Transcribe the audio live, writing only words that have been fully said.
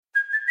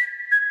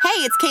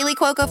Hey, it's Kaylee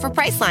Cuoco for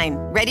Priceline.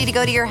 Ready to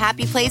go to your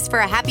happy place for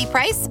a happy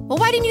price? Well,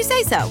 why didn't you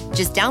say so?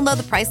 Just download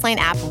the Priceline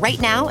app right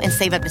now and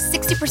save up to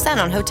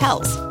 60% on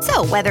hotels.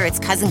 So whether it's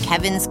Cousin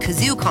Kevin's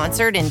Kazoo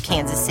Concert in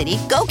Kansas City,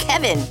 go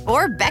Kevin,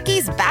 or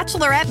Becky's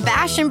Bachelorette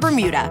Bash in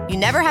Bermuda, you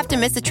never have to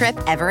miss a trip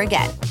ever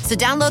again. So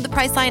download the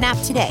Priceline app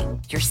today.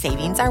 Your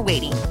savings are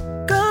waiting.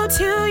 Go to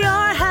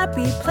your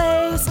happy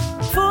place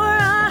for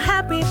a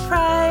happy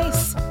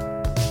price.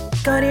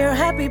 Go to your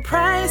happy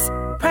price,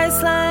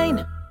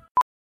 Priceline.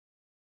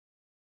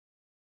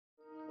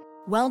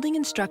 Welding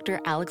instructor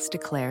Alex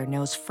DeClaire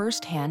knows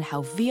firsthand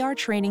how VR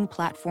training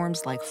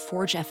platforms like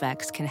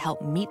ForgeFX can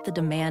help meet the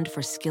demand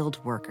for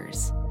skilled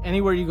workers.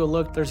 Anywhere you go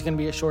look, there's going to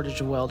be a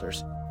shortage of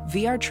welders.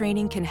 VR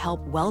training can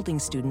help welding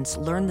students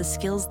learn the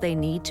skills they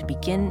need to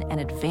begin and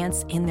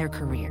advance in their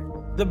career.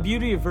 The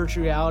beauty of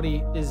virtual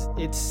reality is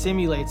it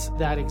simulates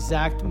that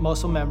exact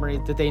muscle memory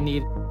that they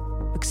need.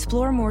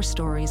 Explore more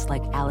stories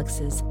like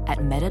Alex's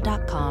at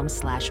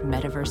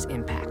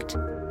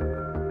meta.com/metaverseimpact.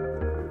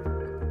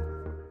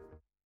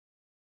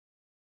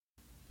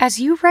 As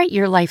you write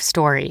your life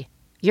story,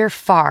 you're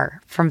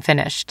far from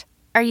finished.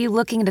 Are you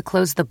looking to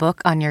close the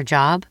book on your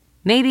job?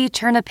 Maybe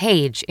turn a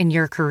page in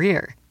your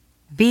career?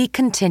 Be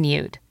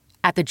continued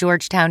at the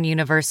Georgetown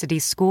University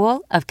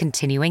School of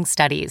Continuing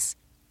Studies.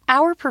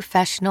 Our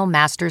professional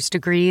master's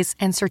degrees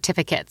and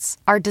certificates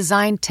are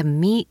designed to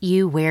meet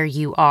you where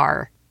you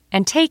are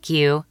and take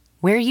you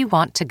where you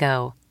want to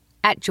go.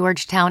 At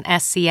Georgetown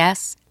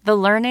SCS, the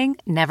learning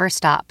never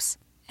stops,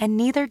 and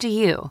neither do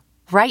you.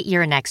 Write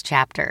your next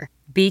chapter.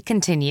 Be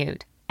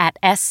continued at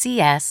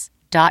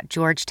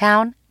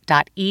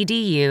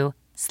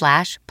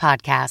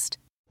scs.georgetown.edu/podcast.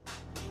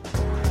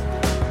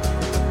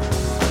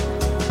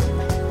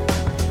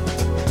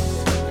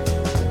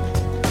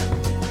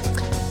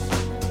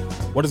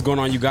 What is going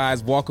on, you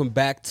guys? Welcome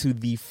back to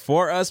the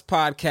For Us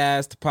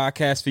podcast, the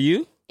podcast for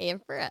you. And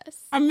for us.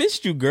 I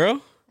missed you, girl.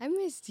 I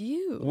missed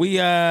you. We,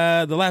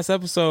 the last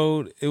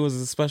episode, it was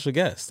a special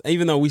guest,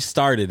 even though we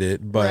started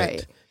it, but...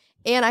 Right.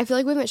 And I feel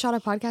like we haven't shot a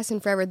podcast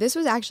in forever. This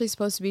was actually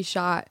supposed to be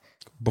shot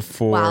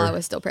before while I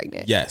was still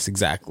pregnant. Yes,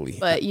 exactly.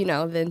 But, you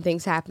know, then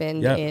things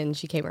happened and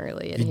she came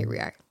early and here we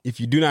are.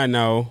 If you do not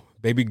know,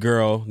 baby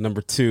girl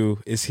number 2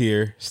 is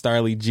here,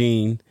 Starlie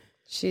Jean.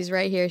 She's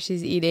right here.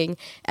 She's eating.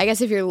 I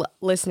guess if you're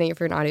listening, if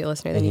you're an audio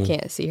listener, then you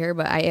can't see her,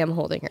 but I am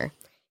holding her.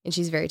 And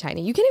she's very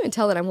tiny. You can't even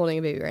tell that I'm holding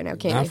a baby right now,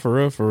 can you? Not for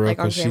real, like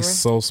because she's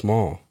so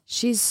small.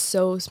 She's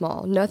so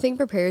small. Nothing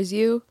prepares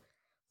you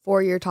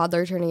for your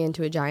toddler turning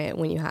into a giant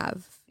when you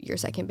have your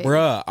second baby.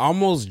 Bruh, I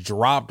almost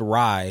dropped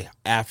Rye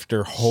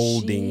after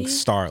holding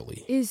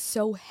Starlie. Is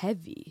so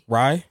heavy.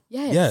 Rye?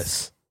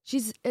 Yes.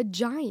 She's a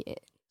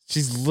giant.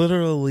 She's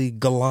literally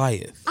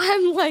Goliath.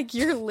 I'm like,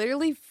 you're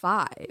literally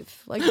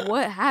 5. Like,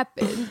 what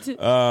happened?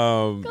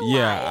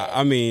 Yeah,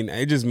 I mean,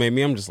 it just made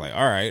me, I'm just like,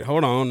 all right,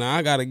 hold on. Now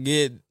I gotta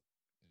get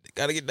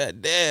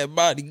that dad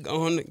body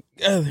going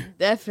together.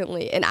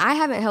 Definitely. And I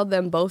haven't held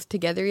them both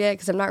together yet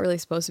because I'm not really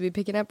supposed to be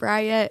picking up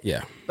Rye yet.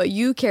 Yeah. But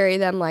you carry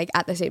them like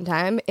at the same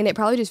time. And it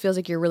probably just feels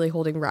like you're really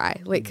holding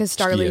Rye. Like, because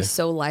Starlie's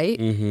so light.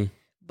 Mm-hmm.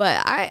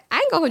 But I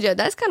ain't gonna hold you.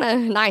 That's kind of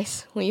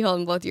nice when you hold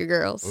them both your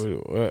girls.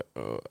 What?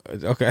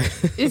 Okay.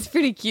 It's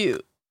pretty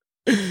cute.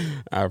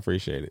 I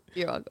appreciate it.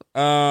 You're welcome.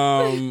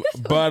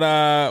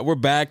 But we're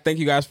back. Thank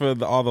you guys for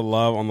all the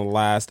love on the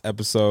last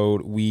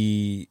episode.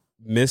 We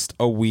missed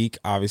a week,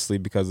 obviously,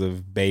 because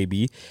of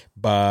baby,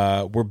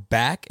 but we're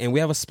back and we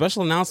have a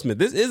special announcement.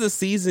 This is a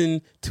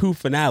season 2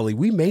 finale.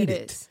 We made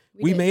it.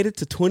 We made it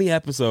to 20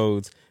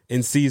 episodes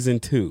in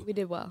season 2. We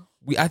did well.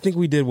 I think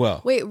we did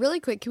well. Wait,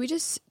 really quick, can we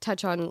just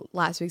touch on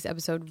last week's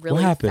episode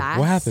really fast?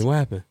 What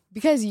happened?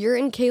 Because your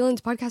and Kaylin's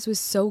podcast was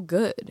so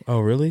good. Oh,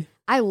 really?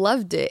 I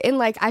loved it. And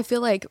like, I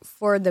feel like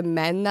for the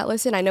men that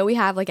listen, I know we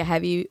have like a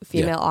heavy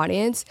female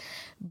audience,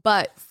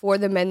 but for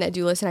the men that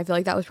do listen, I feel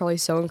like that was probably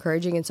so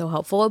encouraging and so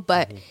helpful.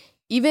 But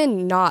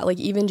even not like,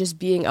 even just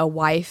being a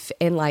wife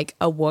and like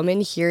a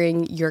woman,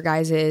 hearing your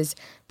guys'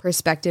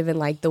 perspective and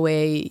like the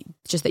way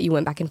just that you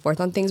went back and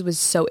forth on things was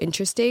so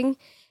interesting.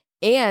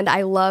 And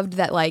I loved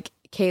that like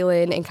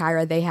Kaylin and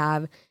Kyra, they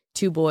have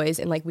 2 boys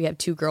and like we have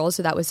 2 girls.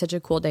 So that was such a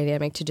cool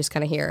dynamic to just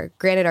kind of hear.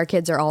 Granted, our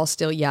kids are all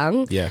still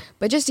young. Yeah.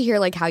 But just to hear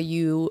like how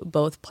you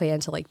both plan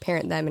to like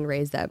parent them and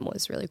raise them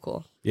was really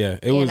cool. Yeah.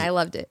 I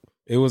loved it.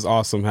 It was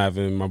awesome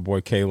having my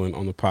boy Kaylin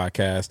on the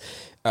podcast.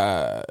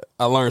 I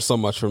learned so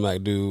much from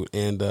that dude,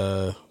 and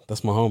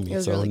that's my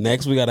homie. So really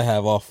next we got to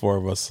have all 4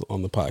 of us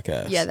on the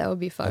podcast. Yeah, that would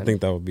be fun. I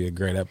think that would be a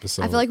great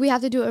episode. I feel like we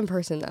have to do it in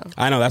person though.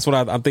 I know. That's what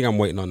I think I'm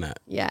waiting on that.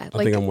 Yeah.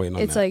 I think I'm waiting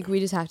on that. It's like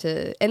we just have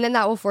to, and then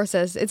that will force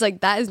us. It's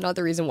like that is not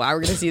the reason why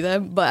we're going to see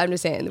them, but I'm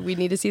just saying we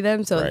need to see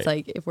them. So It's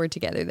like if we're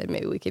together, then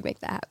maybe we can make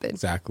that happen.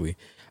 Exactly.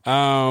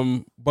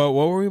 But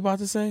what were we about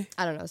to say?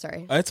 I don't know.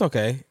 Sorry. It's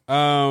okay.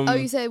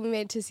 You said we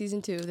made it to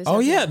season 2.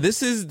 Yeah,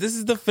 this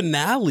is the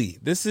finale.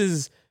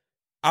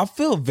 I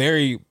feel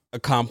very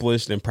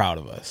accomplished and proud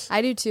of us.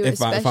 I do too.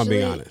 If I'm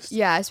being honest.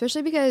 Yeah,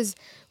 especially because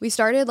we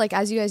started, like,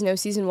 as you guys know,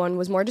 season 1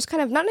 was more just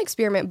kind of not an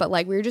experiment, but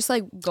like we were just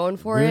like going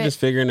for it. We were just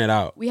figuring it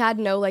out. We had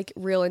no like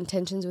real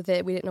intentions with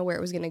it. We didn't know where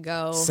it was gonna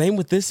go. Same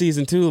with this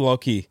season too, low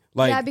key.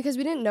 Like, yeah, because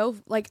we didn't know.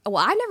 Like, well,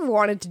 I never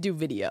wanted to do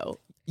video.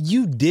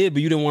 You did,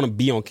 but you didn't want to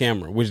be on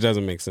camera, which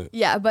doesn't make sense.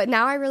 Yeah, but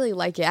now I really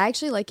like it. I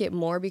actually like it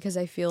more because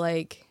I feel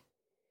like,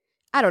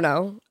 I don't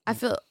know. I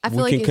feel we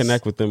like can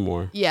connect with them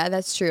more. Yeah,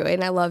 that's true.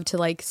 And I love to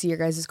like see your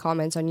guys'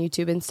 comments on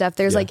YouTube and stuff.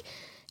 There's like,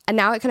 and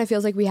now it kind of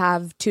feels like we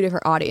have 2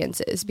 different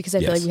audiences because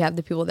I feel like we have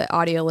the people that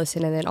audio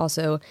listen and then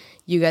also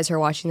you guys who are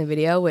watching the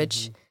video,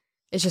 which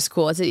is just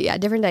cool. It's a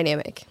different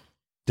dynamic.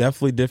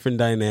 Definitely different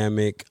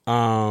dynamic.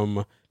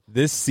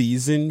 This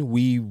season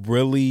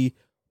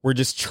we're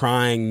just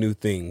trying new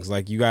things.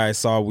 Like you guys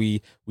saw,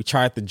 we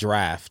tried the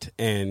draft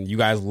and you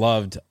guys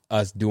loved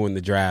us doing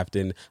the draft.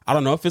 And I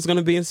don't know if it's going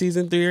to be in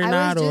season 3 or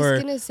not. I was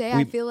just going to say,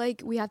 I feel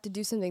like we have to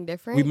do something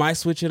different. We might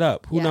switch it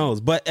up. Who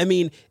knows? But I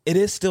mean, it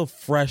is still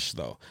fresh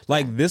though.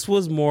 Like this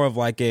was more of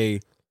like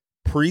a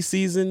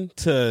preseason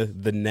to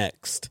the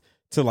next,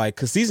 to like,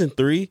 cause season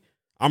 3,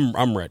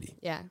 I'm ready.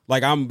 Yeah.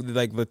 Like I'm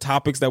like the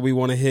topics that we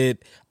want to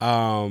hit,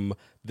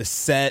 the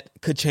set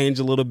could change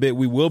a little bit.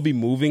 We will be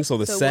moving, so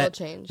the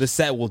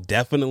set will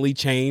definitely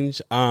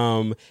change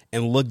and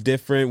look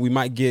different. We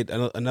might get a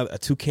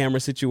 2-camera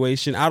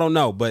situation. I don't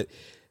know, but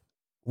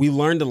we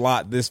learned a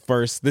lot this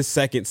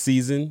second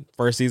season,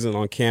 first season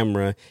on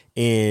camera,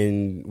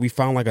 and we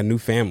found like a new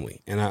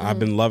family. And I've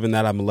been loving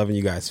that. I've been loving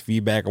you guys'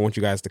 feedback. I want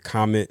you guys to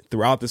comment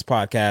throughout this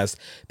podcast,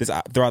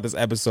 throughout this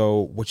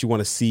episode, what you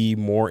want to see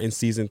more in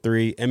season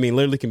 3. I mean,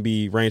 literally can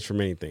be range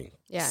from anything.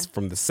 Yeah.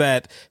 From the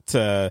set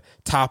to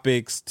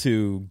topics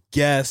to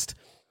guest.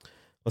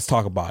 Let's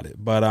talk about it.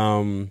 But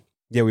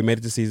yeah, we made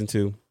it to season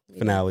 2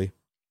 finale.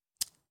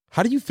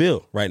 How do you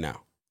feel right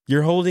now?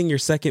 You're holding your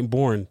second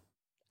born.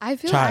 I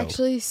feel child.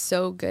 Actually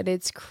so good.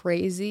 It's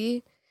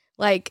crazy.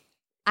 Like,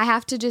 I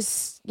have to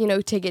just,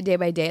 take it day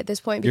by day at this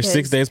point. You're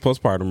 6 days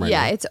postpartum right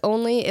now. Yeah,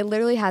 it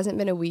literally hasn't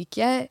been a week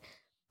yet.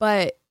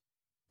 But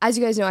as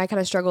you guys know, I kind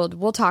of struggled.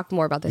 We'll talk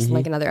more about this in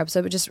like another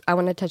episode, but just I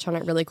want to touch on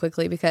it really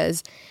quickly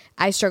because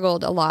I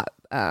struggled a lot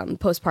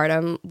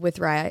postpartum with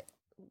Rye.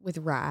 I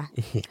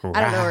don't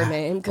know her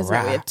name because we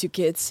have 2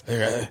 kids.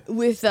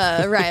 With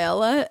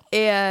Raella,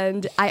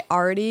 and I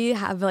already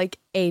have like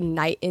a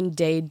night and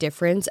day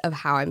difference of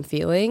how I'm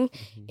feeling.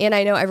 And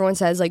I know everyone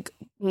says like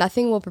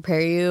nothing will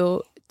prepare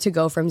you to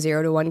go from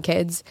 0 to 1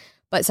 kids,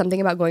 but something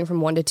about going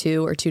from 1 to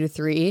 2 or 2 to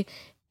 3,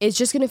 it's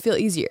just going to feel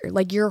easier.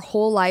 Like your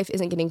whole life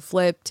isn't getting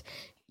flipped.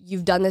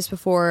 You've done this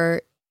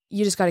before.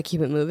 You just got to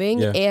keep it moving.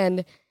 Yeah.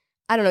 And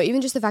I don't know,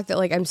 even just the fact that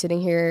like I'm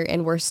sitting here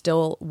and we're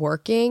still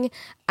working,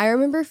 I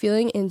remember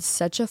feeling in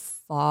such a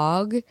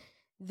fog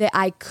that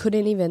I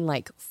couldn't even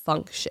like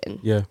function.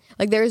 Yeah.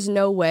 Like there's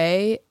no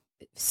way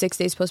 6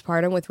 days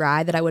postpartum with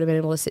Rye that I would have been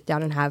able to sit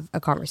down and have a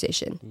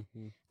conversation.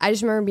 I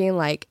just remember being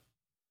like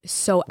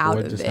so out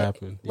of it.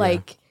 Happened? Yeah.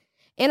 Like,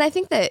 and I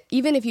think that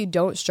even if you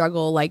don't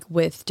struggle like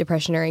with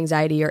depression or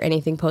anxiety or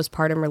anything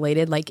postpartum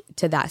related, like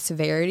to that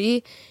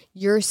severity,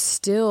 you're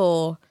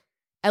still,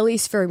 at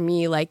least for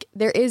me, like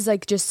there is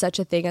like just such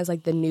a thing as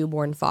like the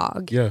newborn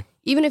fog. Yeah.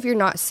 Even if you're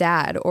not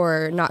sad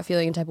or not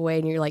feeling a type of way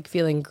and you're like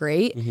feeling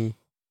great,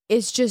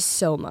 it's just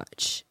so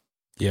much.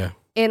 Yeah.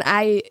 And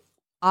I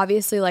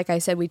obviously, like I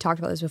said, we talked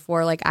about this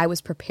before, like I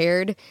was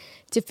prepared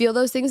to feel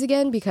those things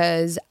again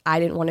because I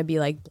didn't want to be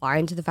like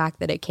blind to the fact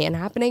that it can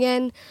happen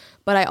again.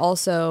 But I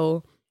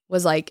also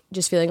was like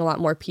just feeling a lot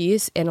more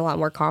peace and a lot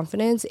more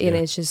confidence. And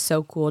it's just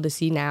so cool to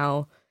see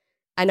now.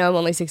 I know I'm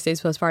only 6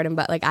 days postpartum,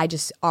 but like I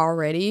just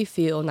already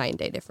feel night and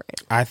day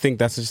different. I think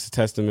that's just a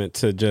testament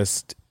to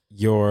just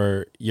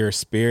your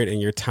spirit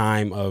and your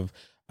time of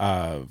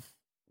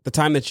the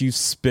time that you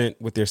spent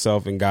with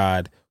yourself and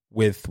God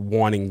with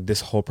wanting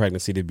this whole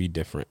pregnancy to be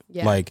different.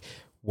 Yeah. Like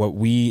what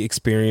we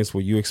experienced,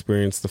 what you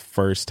experienced the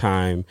first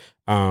time.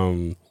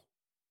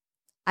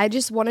 I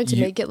just wanted to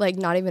make it like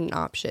not even an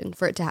option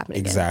for it to happen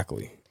again.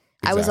 Exactly.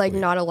 I was like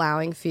not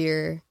allowing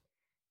fear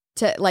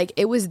to like,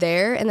 it was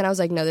there. And then I was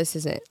like, no, this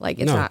isn't like,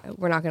 it's not,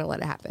 we're not going to let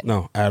it happen.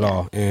 No, at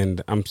all.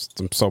 And I'm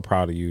so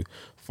proud of you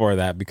for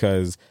that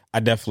because I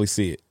definitely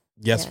see it.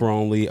 Yes, we're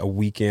only a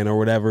weekend or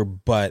whatever,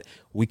 but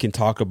we can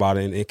talk about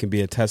it and it can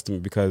be a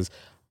testament because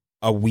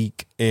a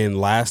week in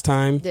last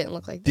time didn't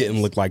look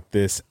like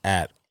this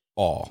at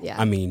all. Yeah.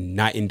 I mean,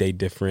 night and day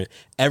different.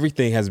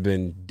 Everything has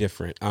been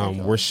different.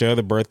 We're share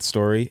the birth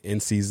story in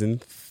season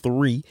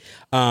 3.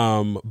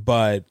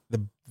 But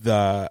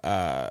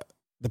the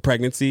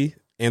pregnancy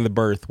and the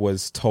birth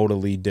was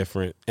totally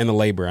different. And the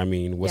labor, I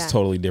mean, was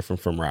totally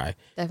different from Rye.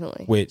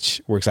 Definitely.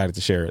 Which we're excited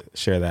to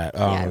share that.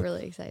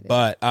 Really excited.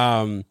 But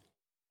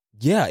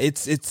yeah,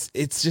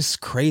 it's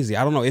just crazy.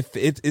 I don't know if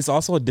it's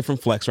also a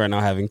different flex right now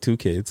having 2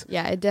 kids.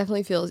 Yeah, it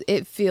definitely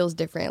feels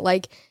different.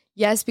 Like,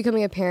 yes,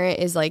 becoming a parent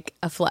is like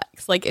a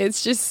flex. Like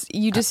it's just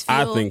you just feel.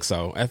 I think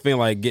so. I feel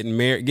like getting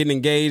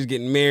engaged,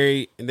 getting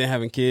married, and then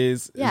having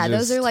kids. Yeah,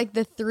 those are like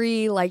the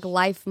 3 like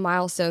life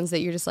milestones that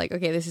you're just like,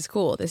 okay, this is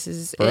cool. This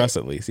is for us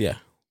at least. Yeah.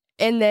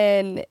 And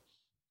then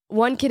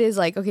one kid is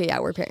like, okay, yeah,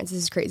 we're parents.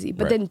 This is crazy.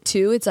 But then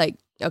two, it's like,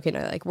 okay, no,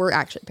 like we're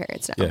actually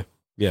parents now. Yeah.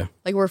 Yeah.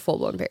 Like we're full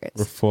blown parents.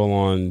 We're full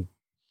on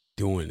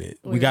doing it.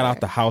 We got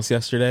out the house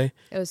yesterday.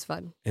 It was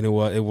fun. And it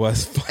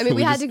was fun. I mean,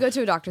 we had to go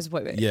to a doctor's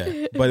appointment.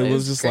 Yeah. But it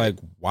was just great. Like,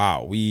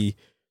 wow, we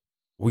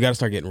got to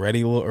start getting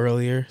ready a little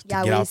earlier to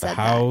get out the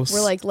house.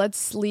 We're like,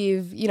 let's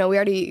leave. You know, we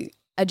already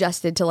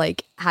adjusted to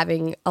like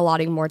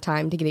allotting more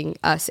time to getting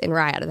us and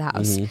Rye out of the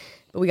house. Mm-hmm.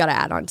 But we got to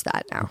add on to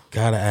that now.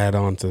 Got to add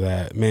on to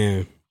that,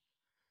 man.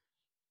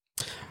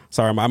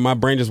 Sorry, my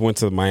brain just went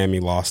to Miami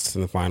lost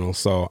in the finals,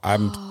 so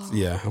I'm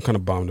kind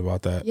of bummed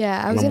about that.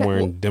 Yeah, I'm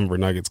wearing Denver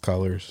Nuggets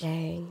colors.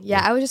 Dang.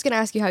 Yeah, I was just gonna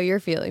ask you how you're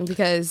feeling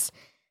because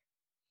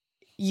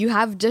you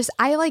have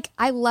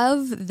I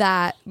love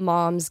that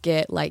moms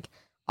get like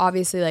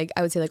obviously like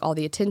I would say like all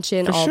the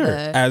attention, For all sure.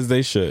 the As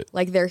they should.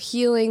 Like they're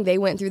healing, they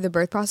went through the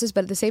birth process,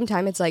 but at the same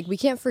time, it's like we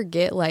can't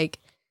forget like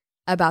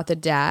about the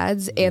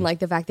dads and like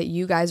the fact that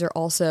you guys are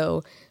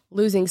also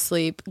losing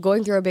sleep,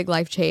 going through a big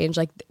life change.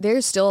 Like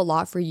there's still a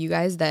lot for you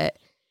guys that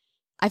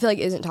I feel like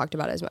isn't talked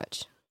about as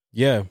much.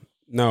 Yeah.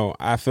 No,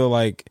 I feel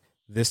like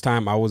this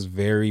time I was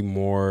very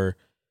more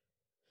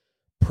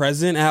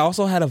present. I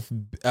also had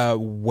a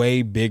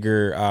way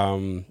bigger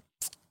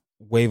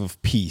wave of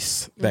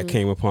peace that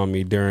came upon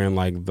me during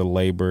like the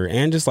labor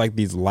and just like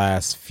these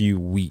last few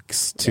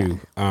weeks too.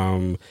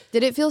 Yeah.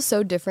 Did it feel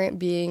so different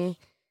being,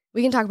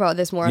 we can talk about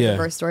this more on the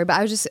birth story, but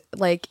I was just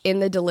like in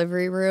the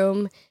delivery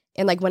room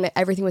and like when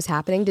everything was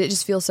happening, did it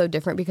just feel so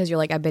different because you're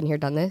like, I've been here,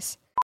 done this?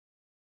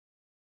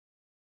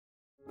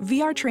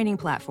 VR training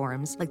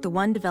platforms, like the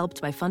one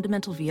developed by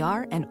Fundamental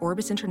VR and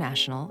Orbis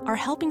International, are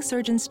helping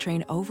surgeons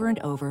train over and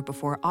over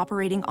before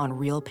operating on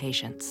real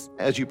patients.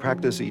 As you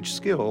practice each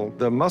skill,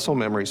 the muscle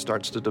memory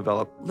starts to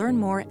develop. Learn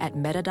more at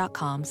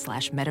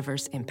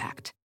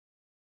meta.com/metaverseimpact.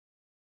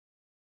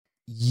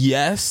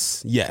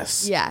 Yes.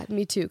 Yeah,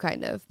 me too,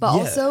 kind of. But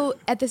also,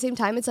 at the same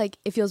time, it's like,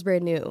 it feels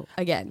brand new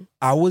again.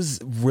 I was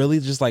really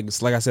just like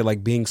I said,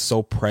 like being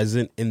so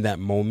present in that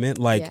moment.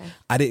 Like,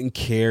 I didn't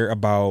care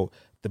about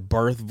the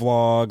birth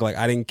vlog. Like,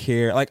 I didn't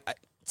care. Like,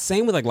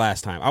 same with like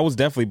last time. I was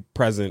definitely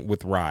present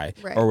with Rye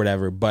or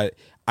whatever, but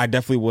I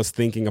definitely was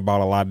thinking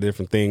about a lot of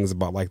different things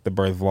about like the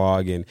birth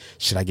vlog and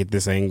should I get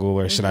this angle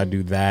or should I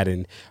do that?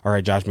 And all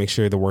right, Josh, make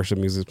sure the worship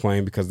music is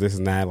playing because this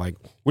and that, like,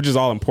 which is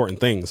all important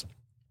things.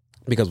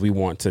 Because we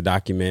want to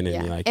document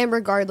and like, and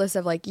regardless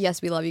of like,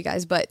 yes, we love you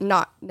guys, but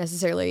not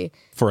necessarily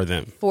for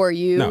them, for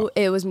you. No.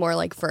 It was more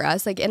like for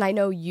us. Like, and I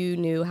know you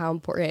knew how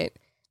important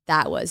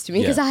that was to me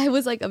because I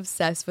was like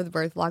obsessed with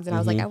birth vlogs and I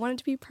was like, I want it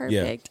to be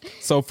perfect. Yeah.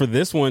 So for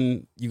this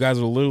one, you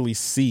guys will literally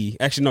see.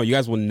 Actually, no, you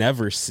guys will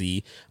never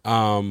see.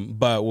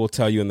 But we'll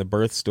tell you in the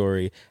birth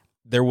story.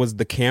 There was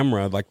the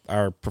camera, like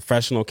our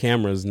professional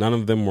cameras. None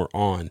of them were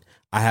on.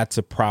 I had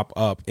to prop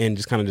up and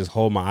just kind of just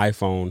hold my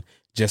iPhone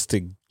just to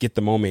get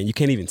the moment. You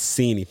can't even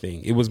see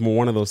anything. It was more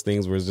one of those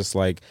things where it's just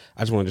like,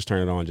 I just want to just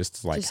turn it on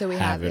just to like so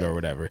have it or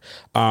whatever.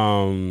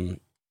 And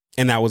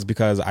that was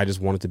because I just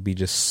wanted to be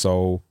just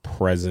so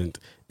present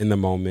in the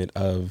moment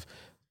of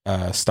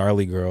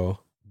Starlie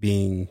girl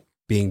being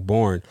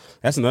born.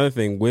 That's another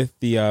thing with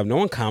the, no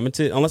one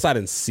commented, unless I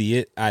didn't see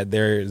it.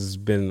 There's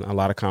been a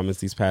lot of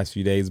comments these past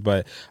few days,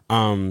 but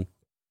no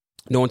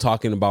one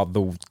talking about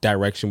the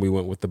direction we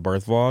went with the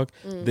birth vlog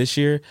this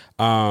year.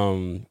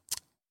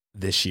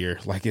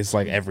 Like it's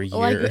like every year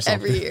like or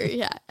something.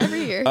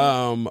 Every year.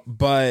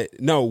 But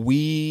no,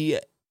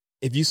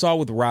 if you saw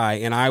with Rye,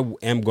 and I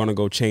am gonna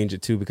go change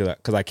it too because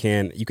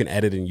you can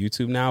edit in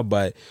YouTube now.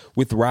 But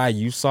with Rye,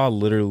 you saw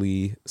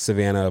literally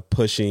Savannah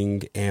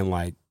pushing and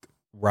like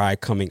Rye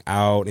coming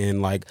out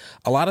and like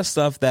a lot of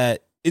stuff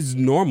that is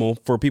normal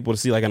for people to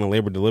see like on a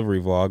labor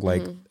delivery vlog.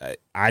 Like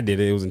I did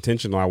it; it was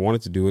intentional. I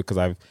wanted to do it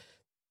because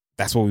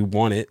that's what we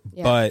wanted.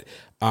 Yeah. But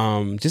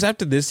just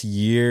after this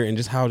year and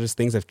just how just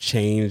things have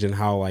changed and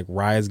how like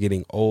Rye is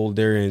getting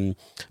older and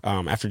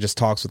after just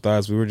talks with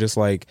us, we were just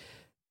like,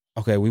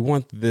 okay, we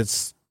want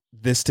this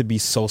to be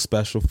so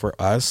special for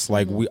us.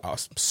 Like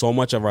so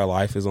much of our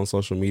life is on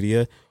social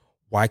media.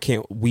 Why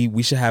can't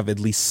we should have at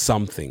least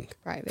something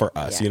private for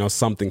us,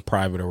 something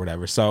private or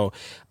whatever. So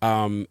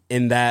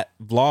in that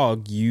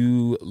vlog,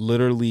 you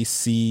literally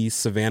see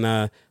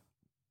Savannah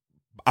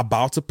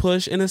about to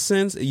push in a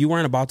sense. You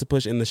weren't about to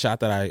push in the shot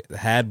that I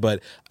had,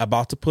 but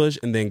about to push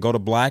and then go to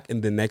black.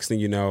 And then next thing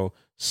you know,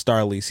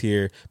 Starlie's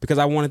here because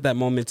I wanted that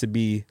moment to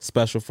be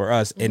special for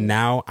us. And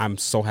now I'm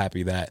so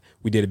happy that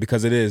we did it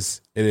because it is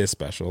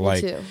special.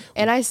 Me too.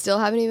 And I still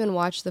haven't even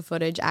watched the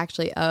footage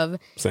actually of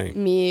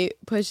me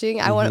pushing.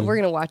 We're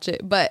going to watch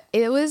it, but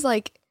it was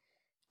like,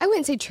 I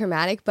wouldn't say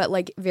traumatic, but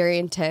like very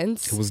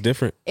intense. It was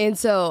different. And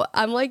so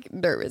I'm like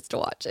nervous to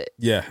watch it.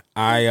 Yeah,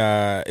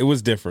 it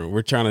was different.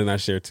 We're trying to not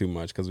share too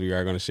much because we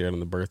are going to share it on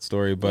the birth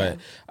story. But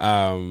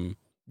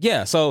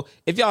so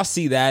if y'all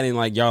see that and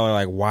like y'all are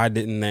like, why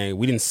didn't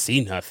we didn't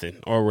see nothing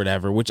or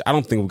whatever, which I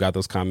don't think we got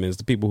those comments.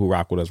 The people who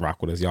rock with us.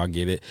 Y'all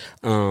get it.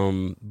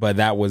 But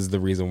that was the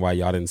reason why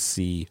y'all didn't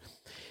see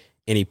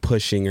any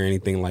pushing or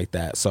anything like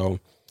that. So.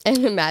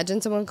 And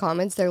imagine someone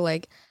comments, they're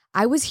like,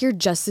 I was here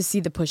just to see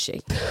the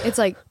pushing. It's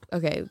like,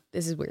 okay,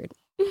 this is weird.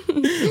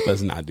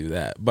 Let's not do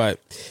that. But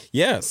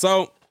yeah,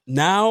 so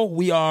now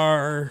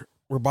we're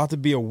about to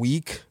be a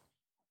week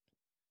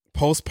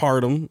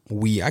postpartum.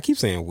 I keep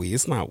saying we.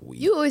 It's not we.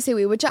 You always say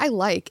we, which I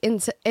like,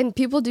 and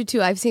people do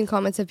too. I've seen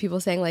comments of people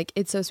saying like,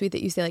 it's so sweet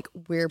that you say like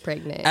we're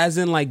pregnant. As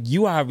in like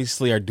you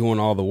obviously are doing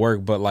all the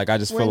work, but like I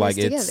just feel like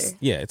together.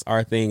 it's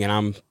our thing, and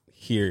I'm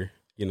here,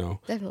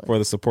 Definitely. for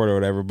the support or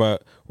whatever.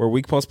 But we're a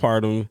week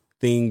postpartum.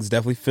 Things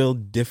definitely feel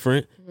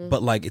different,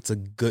 but like it's a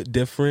good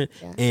different.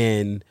 Yeah.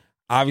 And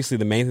obviously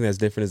the main thing that's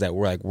different is that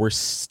we're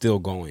still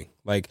going.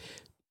 Like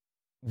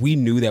we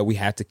knew that we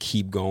had to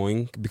keep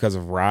going because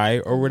of Rye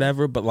or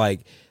whatever, but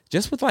like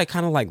just with like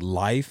kind of like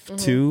life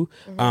too,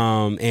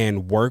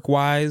 and work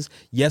wise,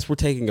 yes, we're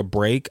taking a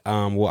break.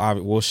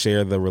 We'll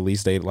share the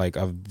release date like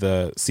of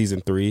the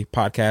season 3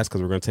 podcast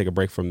because we're going to take a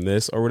break from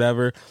this or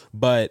whatever.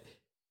 But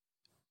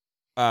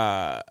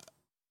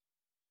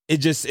it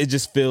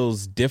just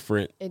feels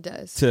different. It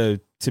does to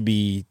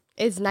be.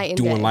 It's night and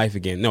doing day. life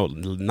again. No,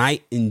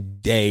 night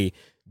and day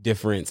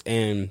difference.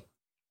 And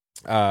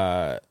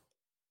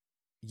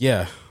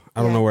yeah,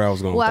 I don't know where I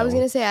was going. Well, with I was that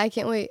going to say, I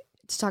can't wait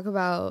to talk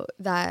about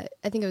that.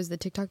 I think it was the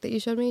TikTok that you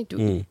showed me.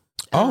 we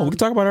can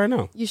talk about it right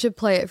now. You should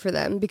play it for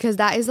them because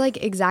that is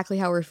like exactly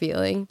how we're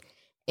feeling.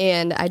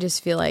 And I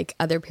just feel like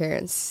other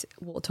parents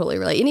will totally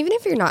relate. And even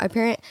if you're not a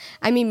parent,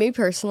 I mean, me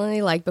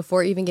personally, like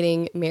before even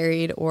getting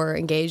married or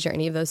engaged or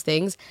any of those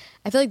things,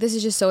 I feel like this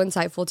is just so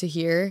insightful to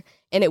hear.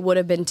 And it would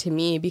have been to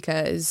me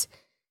because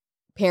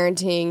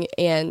parenting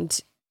and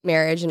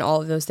marriage and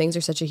all of those things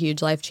are such a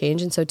huge life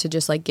change. And so to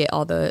just like get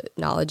all the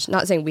knowledge,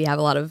 not saying we have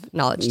a lot of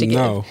knowledge to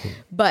give,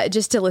 but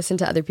just to listen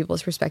to other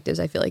people's perspectives,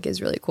 I feel like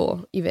is really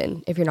cool,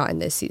 even if you're not in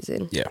this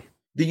season. Yeah.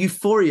 The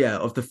euphoria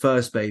of the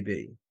first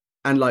baby,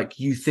 and like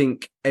you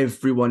think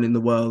everyone in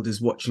the world is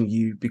watching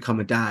you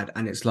become a dad,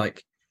 and it's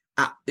like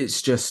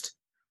it's just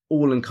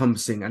all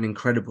encompassing and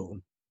incredible.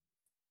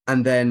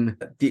 And then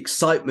the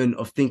excitement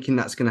of thinking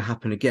that's going to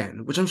happen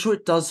again, which I'm sure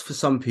it does for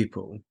some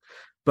people.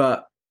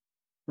 But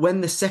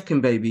when the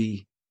second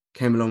baby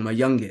came along, my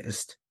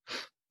youngest,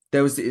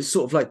 there was it's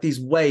sort of like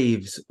these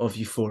waves of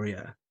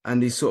euphoria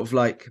and these sort of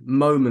like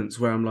moments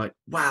where I'm like,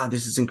 wow,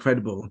 this is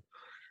incredible.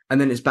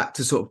 And then it's back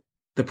to sort of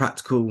the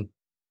practical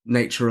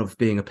nature of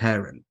being a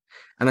parent.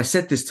 And I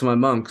said this to my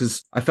mum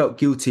because I felt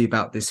guilty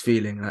about this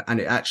feeling. And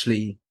it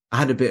actually, I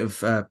had a bit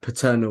of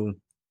paternal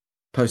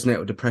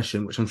postnatal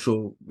depression, which I'm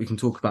sure we can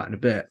talk about in a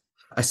bit.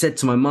 I said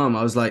to my mum,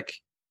 I was like,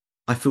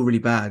 I feel really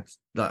bad.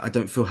 Like, I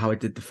don't feel how I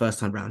did the first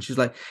time round. She was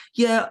like,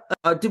 yeah,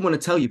 I didn't want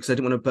to tell you because I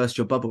didn't want to burst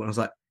your bubble. And I was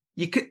like,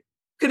 you could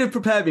have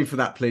prepared me for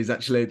that, please,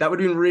 actually. That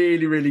would have been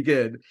really, really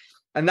good.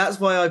 And that's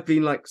why I've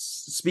been like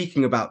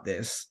speaking about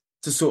this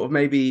to sort of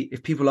maybe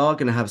if people are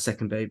going to have a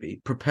second baby,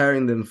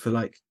 preparing them for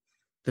like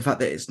the fact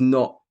that it's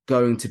not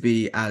going to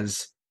be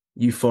as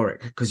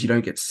euphoric because you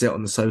don't get to sit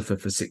on the sofa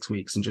for 6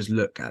 weeks and just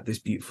look at this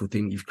beautiful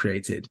thing you've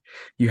created.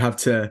 You have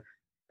to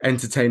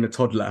entertain a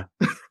toddler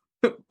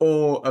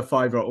or a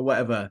 5-year-old or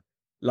whatever,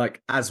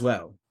 like as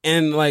well.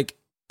 And like,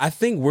 I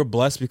think we're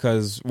blessed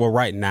because, well,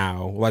 right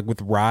now, like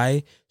with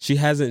Rye, she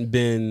hasn't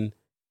been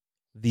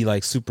the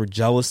like super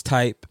jealous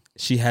type.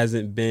 She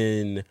hasn't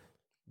been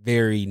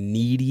very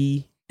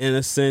needy in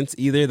a sense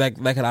either. That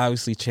could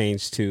obviously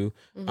change too.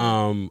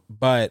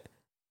 But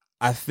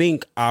I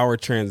think our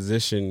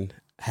transition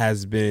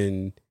has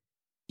been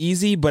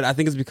easy, but I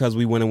think it's because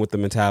we went in with the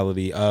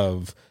mentality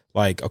of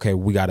like, okay,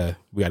 we gotta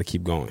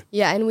keep going.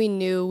 Yeah, and we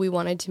knew we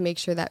wanted to make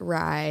sure that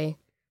Rye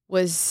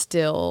was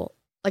still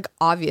like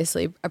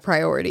obviously a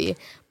priority,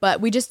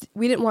 but we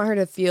didn't want her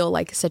to feel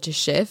like such a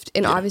shift.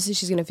 And obviously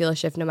she's gonna feel a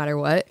shift no matter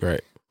what.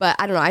 Right. But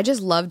I don't know, I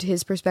just loved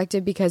his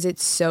perspective because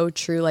it's so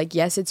true. Like,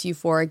 yes, it's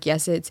euphoric,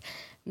 yes, it's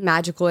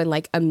magical and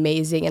like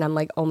amazing. And I'm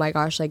like, oh my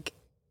gosh, like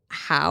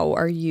how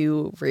are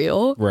you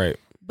real? Right.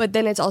 But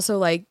then it's also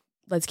like,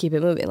 let's keep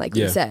it moving. Like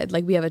we said,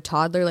 like we have a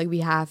toddler, like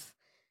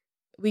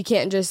we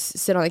can't just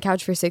sit on the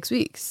couch for 6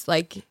 weeks.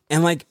 Like,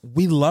 and like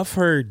we love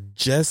her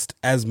just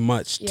as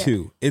much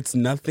too. It's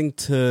nothing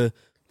to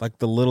like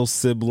the little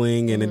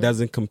sibling, and it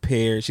doesn't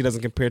compare. She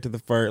doesn't compare to the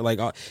first. Like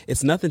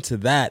it's nothing to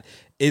that.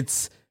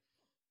 It's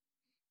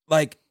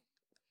like,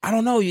 I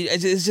don't know.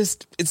 It's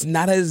just, it's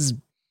not as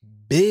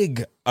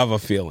big of a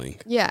feeling.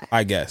 Yeah,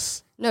 I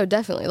guess. No,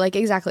 definitely. Like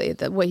exactly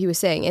what he was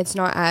saying. It's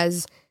not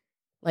as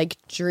like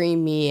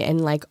dreamy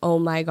and like, oh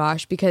my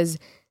gosh, because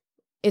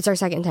it's our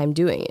second time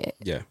doing it.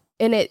 Yeah.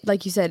 And it,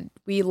 like you said,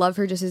 we love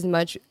her just as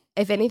much.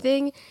 If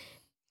anything,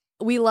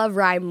 we love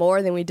Rye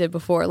more than we did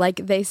before. Like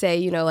they say,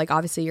 you know, like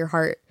obviously your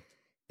heart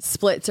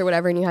splits or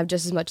whatever and you have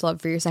just as much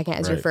love for your second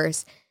as your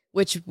first,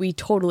 which we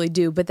totally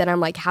do. But then I'm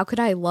like, how could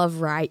I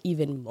love Rye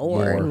even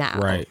more now?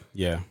 Right.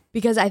 Yeah.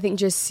 Because I think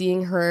just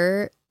seeing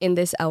her in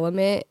this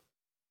element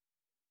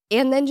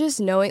and then just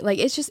knowing, like,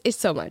 it's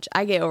so much.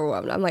 I get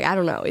overwhelmed. I'm like, I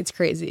don't know. It's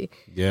crazy.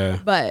 Yeah.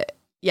 But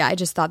yeah, I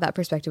just thought that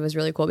perspective was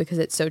really cool because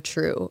it's so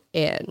true.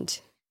 And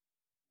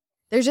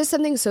there's just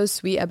something so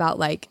sweet about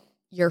like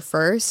your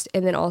first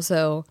and then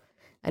also,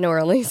 I know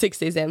we're only 6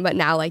 days in, but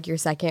now like your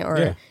second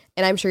and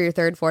and I'm sure your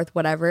third, fourth,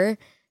 whatever.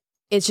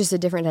 It's just a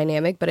different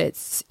dynamic, but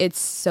it's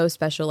so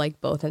special, like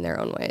both in their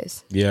own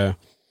ways. Yeah.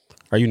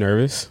 Are you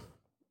nervous?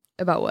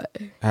 About what?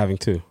 Having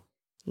two.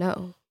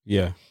 No.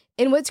 Yeah.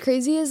 And what's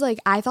crazy is like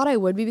I thought I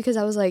would be because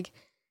I was like,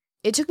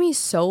 it took me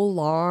so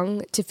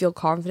long to feel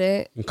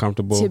confident and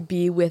comfortable to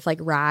be with like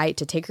Rye,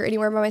 to take her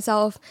anywhere by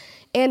myself.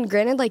 And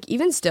granted, like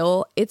even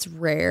still, it's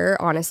rare,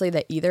 honestly,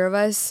 that either of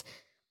us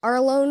are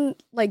alone,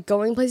 like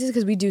going places,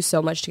 because we do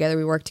so much together.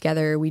 We work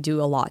together. We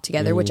do a lot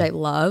together, which I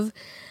love.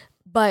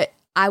 But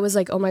I was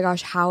like, oh my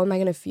gosh, how am I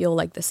going to feel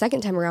like the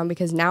second time around?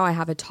 Because now I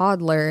have a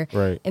toddler.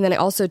 Right. And then I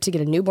also, to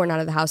get a newborn out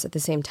of the house at the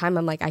same time,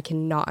 I'm like, I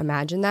cannot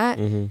imagine that.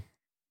 And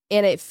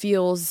it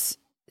feels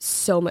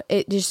so much,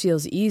 it just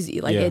feels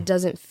easy. Like it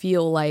doesn't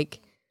feel like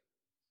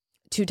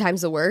 2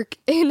 times the work.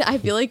 And I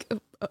feel like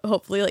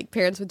hopefully like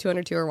parents with 2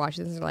 under 2 are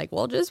watching this and are like,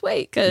 well, just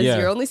wait because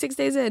you're only 6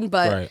 days in.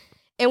 But,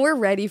 and we're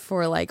ready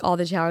for like all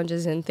the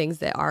challenges and things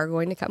that are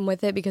going to come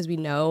with it because we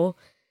know.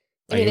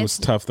 Like, I mean, it was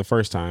tough the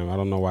first time. I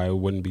don't know why it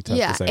wouldn't be tough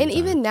the second time. And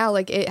even now,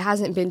 like it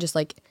hasn't been just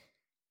like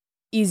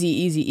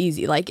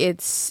easy. Like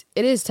it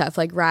is tough.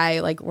 Like Rye,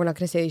 like we're not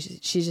going to say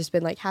she's just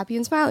been like happy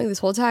and smiling this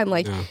whole time.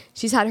 Like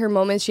she's had her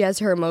moments, she has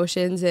her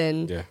emotions,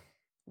 and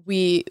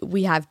we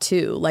have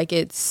too. Like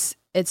it's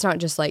not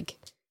just like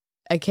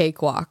a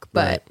cakewalk,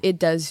 but it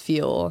does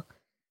feel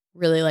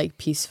really like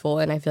peaceful,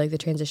 and I feel like the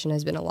transition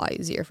has been a lot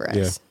easier for us.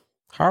 Yeah.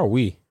 How are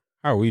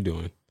we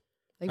doing?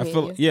 Like I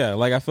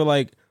feel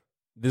like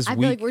this week,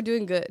 I feel like we're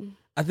doing good.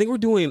 I think we're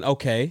doing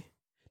okay.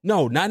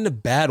 No, not in a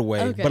bad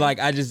way, but like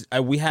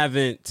we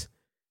haven't,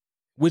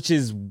 which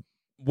is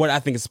what I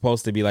think it's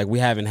supposed to be. Like we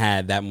haven't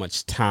had that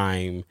much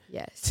time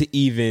to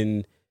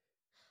even,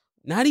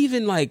 not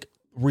even like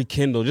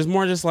rekindle, just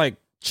more just like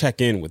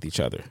check in with each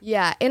other.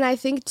 Yeah, and I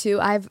think too,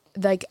 I've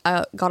like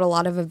got a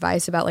lot of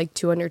advice about like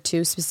 2 under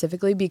 2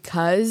 specifically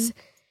because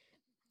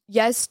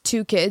yes,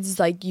 2 kids,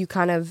 like you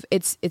kind of,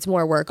 it's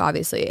more work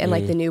obviously, and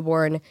like the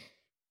newborn,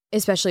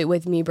 especially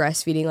with me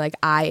breastfeeding, like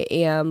I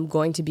am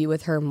going to be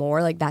with her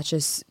more. Like that's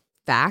just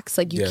facts.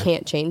 Like you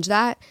can't change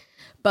that.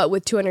 But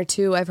with 2 under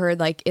 2, I've heard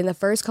like in the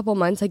first couple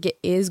months, like it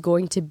is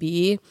going to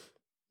be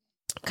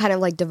kind of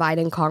like divide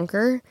and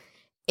conquer.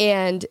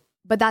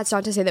 But that's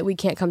not to say that we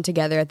can't come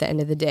together at the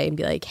end of the day and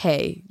be like,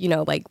 hey, you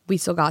know, like we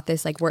still got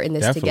this. Like we're in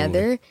this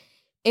together.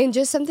 And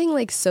just something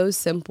like so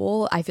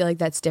simple, I feel like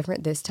that's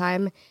different this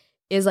time,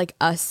 is like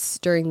us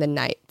during the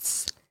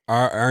nights.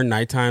 Our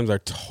night times are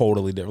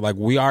totally different. Like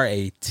we are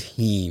a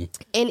team.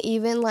 And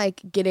even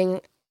like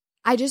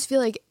I just feel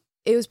like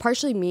it was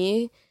partially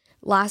me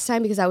last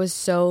time because I was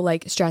so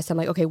like stressed. I'm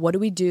like, okay, what do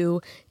we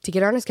do to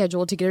get her on a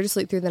schedule, to get her to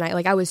sleep through the night?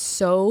 Like I was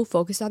so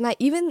focused on that,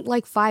 even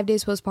like 5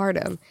 days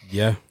postpartum.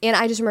 Yeah. And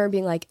I just remember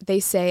being like, they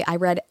say, I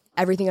read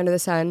everything under the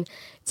sun.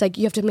 It's like,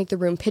 you have to make the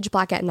room pitch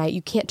black at night.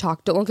 You can't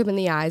talk. Don't look them in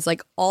the eyes.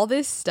 Like all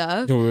this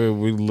stuff.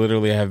 We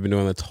literally have been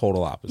doing the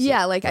total opposite.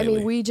 Yeah. Like, lately. I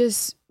mean,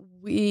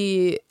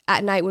 we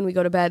at night when we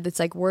go to bed, it's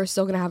like, we're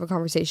still going to have a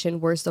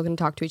conversation. We're still going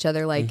to talk to each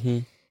other. Like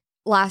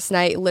last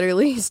night,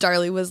 literally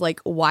Starlie was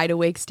like wide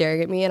awake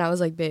staring at me. And I was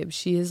like, babe,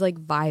 she is like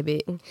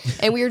vibing.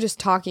 And we were just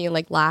talking and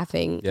like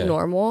laughing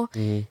normal.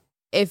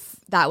 If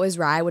that was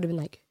Rye, I would have been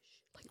like,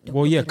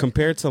 well, yeah,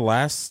 compared to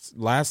last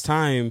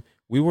time,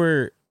 we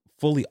were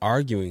fully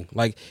arguing.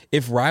 Like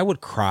if Rye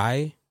would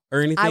cry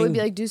or anything, I would be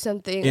like, do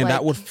something. And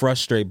that would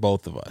frustrate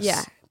both of us.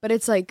 Yeah. But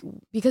it's like,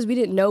 because we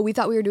didn't know, we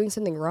thought we were doing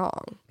something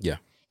wrong. Yeah.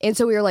 And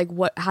so we were like,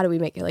 how do we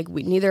make it? Like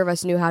neither of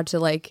us knew how to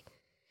like,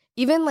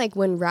 even like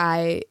when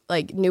Rye,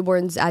 like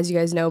newborns, as you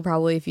guys know,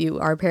 probably if you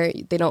are a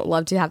parent, they don't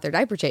love to have their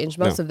diaper changed,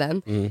 most of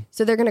them.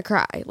 So they're going to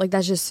cry. Like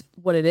that's just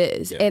what it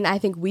is. Yeah. And I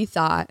think we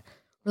thought,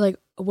 we're like,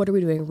 what are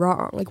we doing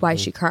wrong? Like, why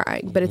is she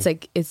crying? But it's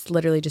like, it's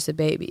literally just a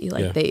baby.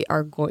 Like they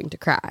are going to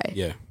cry.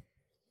 Yeah.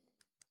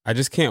 I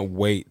just can't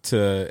wait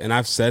to, and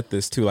I've said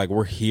this too, like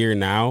we're here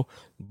now,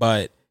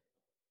 but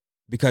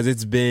because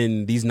it's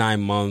been these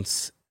 9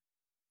 months,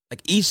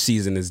 like each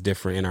season is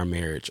different in our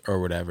marriage or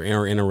whatever,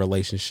 or in a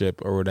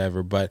relationship or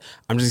whatever. But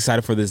I'm just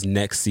excited for this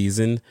next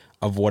season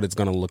of what it's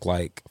going to look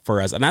like for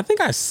us. And I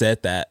think I've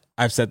said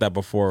that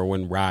before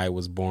when Rye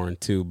was born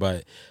too.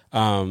 But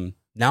now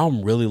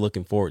I'm really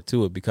looking forward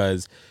to it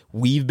because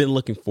we've been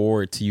looking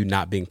forward to you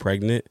not being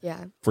pregnant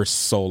for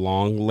so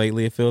long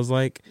lately, it feels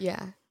like.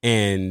 Yeah.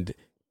 And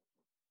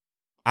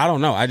I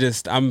don't know.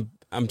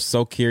 I'm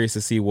so curious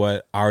to see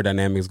what our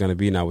dynamic is going to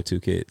be now with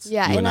 2 kids.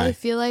 Yeah. And I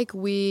feel like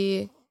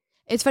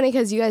it's funny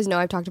because you guys know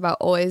I've talked about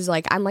always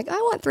like, I'm like, I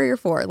want 3 or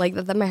 4. Like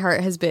that my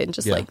heart has been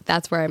just like,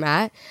 that's where I'm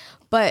at.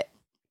 But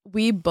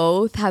we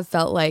both have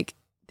felt like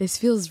this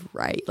feels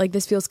right. Like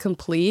this feels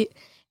complete.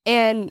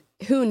 And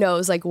who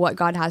knows like what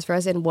God has for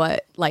us and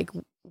what like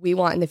we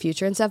want in the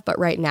future and stuff. But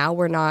right now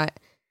we're not,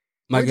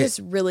 we're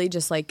just really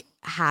just like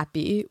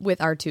happy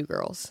with our 2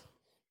 girls.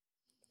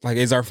 Like,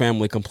 is our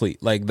family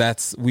complete? Like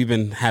we've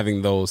been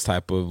having those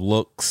type of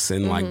looks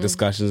and like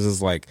discussions.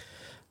 It's like,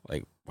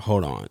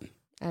 hold on.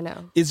 I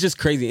know. It's just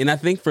crazy. And I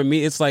think for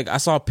me, it's like, I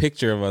saw a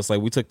picture of us. Like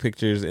we took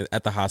pictures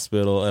at the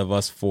hospital of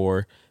us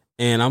 4.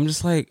 And I'm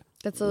just like,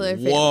 that's a little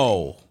family.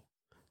 Whoa,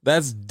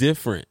 that's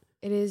different.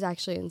 It is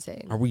actually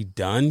insane. Are we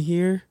done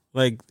here?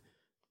 Like,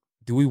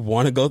 do we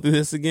want to go through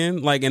this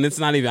again? Like, and it's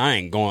not even,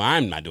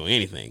 I'm not doing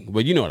anything,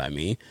 but you know what I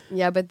mean?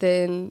 Yeah, but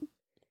then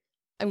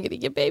I'm going to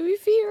get baby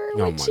fever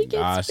when she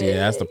gets big. Yeah,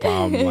 that's the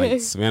problem.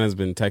 Like, Savannah's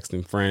been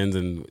texting friends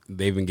and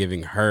they've been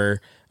giving her,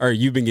 or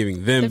you've been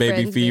giving them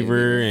baby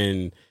fever,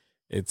 and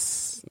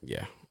it's,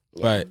 yeah.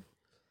 But,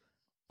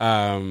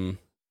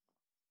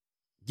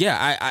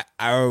 yeah,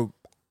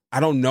 I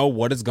don't know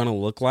what it's going to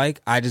look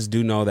like. I just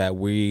do know that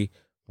we're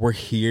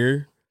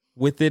here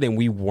with it and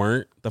we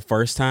weren't the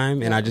first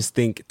time. And I just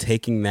think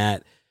taking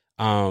that,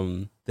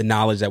 the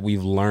knowledge that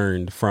we've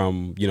learned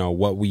from, you know,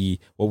 what we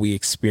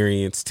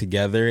experienced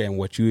together and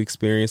what you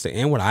experienced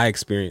and what I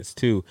experienced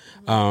too,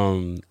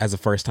 as a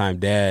first time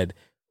dad,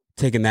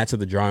 taking that to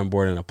the drawing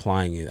board and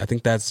applying it. I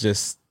think that's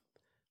just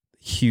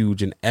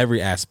huge in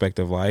every aspect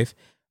of life.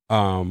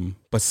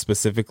 But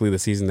specifically the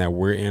season that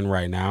we're in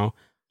right now,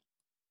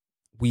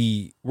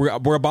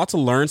 we're about to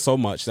learn so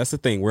much. That's the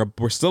thing.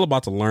 We're still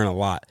about to learn a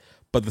lot,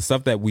 but the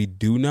stuff that we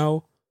do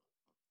know,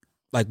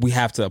 like, we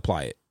have to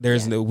apply it.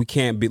 We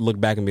can't look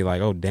back and be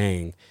like, oh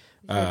dang,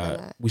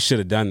 we should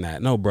have done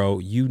that. No, bro,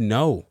 you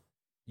know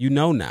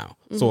now.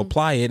 So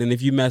apply it. And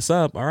if you mess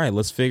up, all right,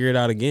 let's figure it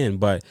out again.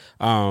 But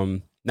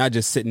not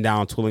just sitting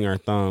down, twiddling our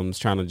thumbs,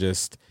 trying to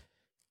just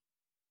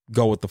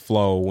go with the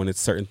flow when it's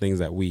certain things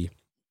that we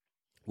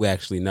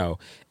actually know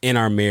in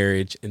our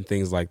marriage and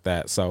things like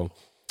that. So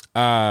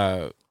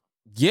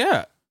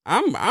yeah,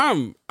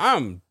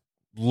 I'm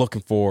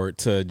looking forward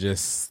to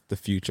just the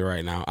future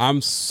right now.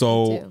 I'm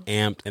so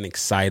amped and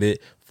excited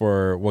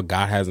for what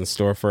God has in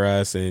store for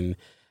us, and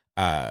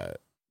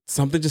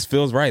something just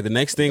feels right. The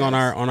next thing on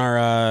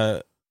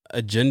our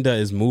agenda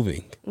is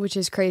moving, which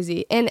is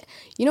crazy. And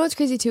you know what's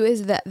crazy too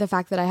is that the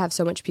fact that I have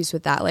so much peace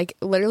with that. Like,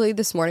 literally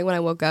this morning when I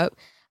woke up,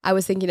 I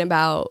was thinking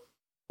about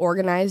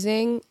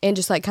organizing and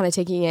just like kind of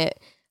taking it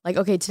like,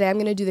 okay, today I'm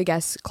going to do the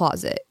guest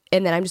closet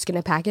and then I'm just going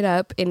to pack it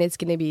up and it's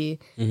going to be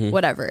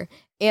whatever.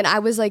 And I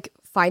was like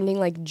finding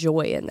like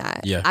joy in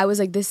that. Yeah. I was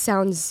like, this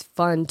sounds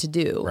fun to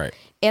do. Right.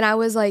 And I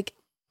was like,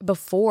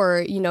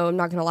 before, you know, I'm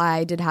not going to lie,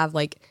 I did have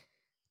like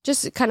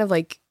just kind of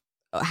like,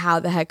 how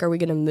the heck are we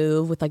going to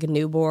move with like a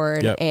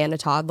newborn and a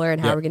toddler and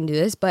how are we going to do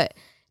this? But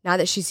now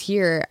that she's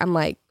here, I'm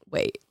like,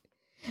 wait.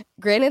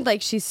 Granted,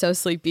 like, she's so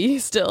sleepy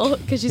still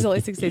because she's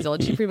only 6 days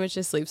old. She pretty much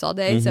just sleeps all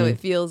day. So it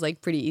feels like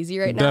pretty easy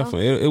right now.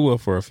 Definitely. It will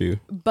for a few.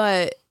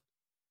 But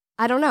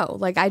I don't know.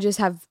 Like, I just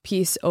have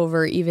peace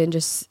over even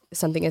just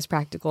something as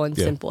practical and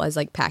simple as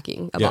like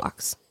packing a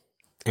box.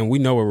 And we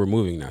know where we're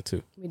moving now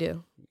too. We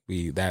do.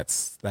 That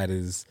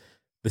is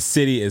the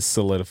city is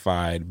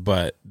solidified,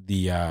 but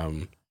the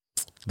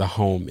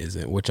home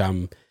isn't, which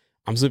I'm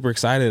super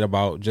excited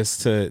about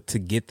just to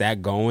get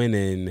that going.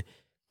 And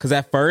because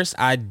at first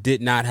I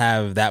did not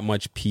have that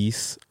much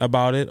peace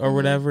about it or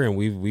whatever, and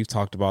we've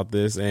talked about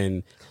this,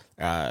 and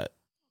I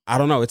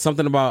don't know, it's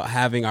something about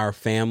having our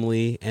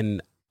family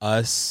and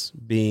us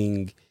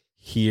being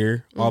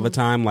here all the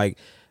time, like,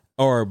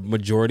 or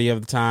majority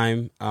of the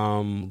time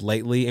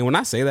lately. And when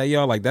I say that,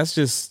 y'all, like, that's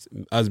just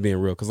us being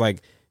real, because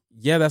like,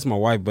 yeah, that's my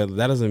wife, but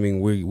that doesn't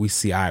mean we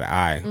see eye to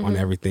eye on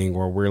everything,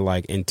 or we're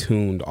like in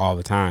tuned all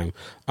the time.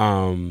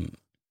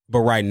 But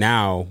right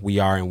now we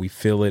are, and we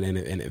feel it, and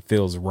it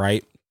feels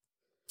right.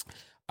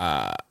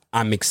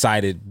 I'm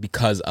excited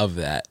because of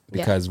that,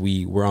 because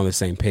we're on the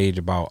same page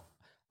about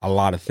a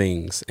lot of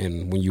things.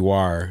 And when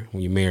you're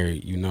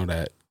married, you know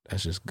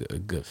that's just a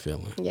good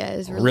feeling. Yeah,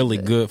 it's really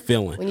good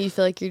feeling. When you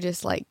feel like you're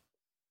just like,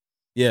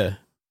 in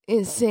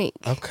sync.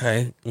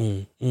 Okay.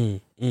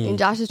 And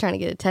Josh is trying to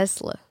get a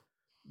Tesla.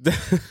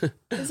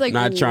 It's like,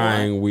 not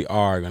trying. We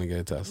are gonna get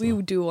a Tesla.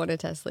 We do want a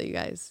Tesla, you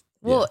guys.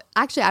 Well,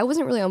 actually, I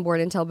wasn't really on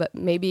board until, but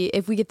maybe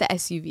if we get the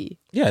SUV.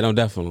 Yeah, no,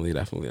 definitely.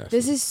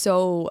 This is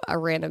so a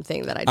random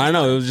thing that I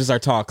know. It was just our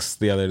talks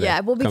the other day. Yeah,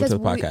 well, because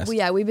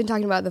we've been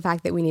talking about the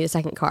fact that we need a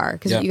second car,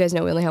 because you guys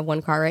know we only have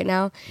one car right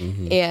now,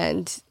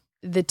 and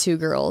the two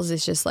girls.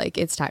 It's just like,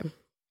 it's time.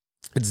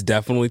 It's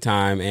definitely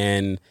time,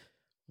 and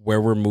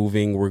where we're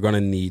moving, we're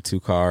gonna need two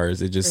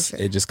cars. It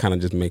just kind of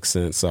just makes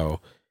sense.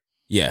 So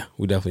yeah,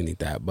 we definitely need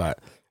that. But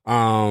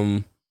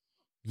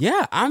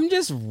yeah, I'm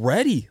just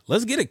ready.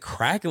 Let's get it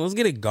cracking. Let's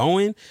get it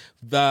going.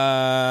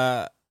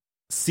 The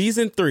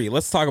season 3.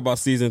 Let's talk about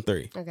season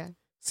 3. Okay.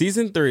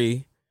 Season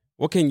 3.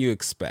 What can you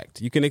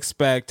expect? You can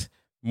expect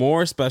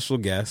more special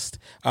guests.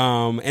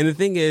 And the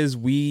thing is,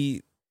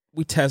 we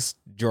test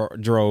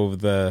drove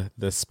the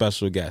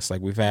special guests.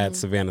 Like, we've had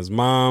Savannah's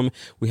mom.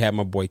 We had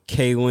my boy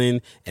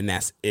Kaylin, and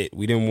that's it.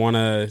 We don't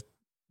want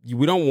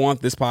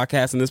this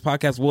podcast, and this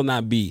podcast will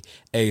not be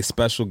a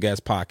special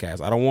guest podcast.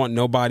 I don't want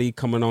nobody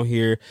coming on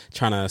here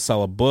trying to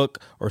sell a book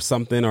or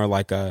something, or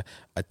like a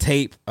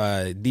tape,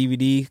 a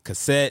DVD,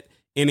 cassette,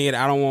 any of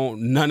that. I don't want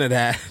none of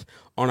that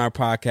on our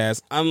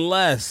podcast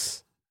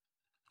unless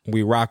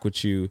we rock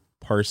with you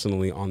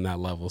personally on that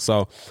level.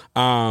 So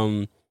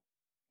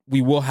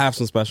we will have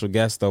some special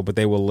guests though, but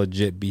they will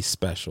legit be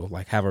special,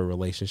 like have a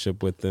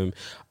relationship with them.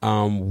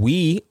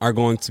 We are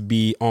going to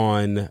be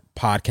on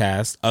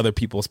podcasts, other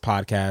people's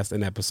podcasts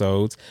and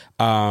episodes.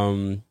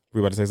 Were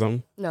you about to say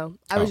something? No,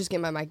 I was just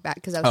getting my mic back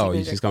because I was.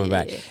 Oh, she's coming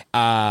back,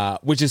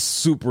 which is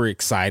super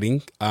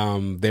exciting.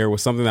 There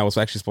was something that was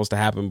actually supposed to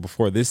happen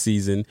before this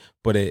season,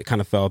 but it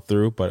kind of fell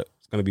through. But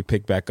it's going to be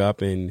picked back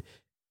up, and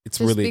it's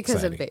just really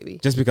because exciting. Of baby.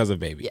 Just because of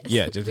baby. Yes.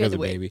 Yeah, just because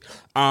of baby.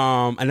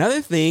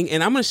 Another thing,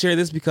 and I'm going to share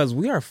this because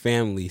we are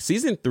family.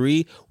 Season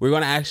 3, we're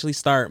going to actually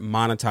start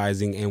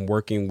monetizing and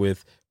working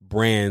with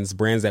brands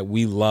that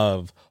we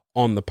love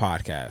on the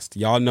podcast.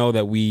 Y'all know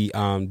that we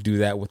do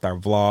that with our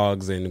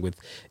vlogs and with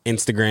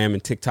Instagram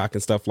and TikTok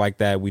and stuff like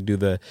that. We do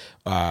the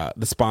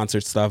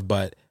sponsored stuff,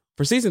 but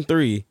for season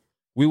 3,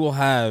 we will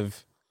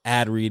have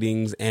ad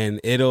readings, and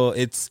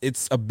it's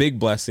a big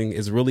blessing.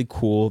 It's really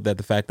cool that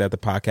the fact that the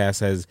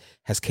podcast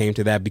has came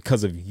to that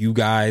because of you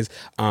guys.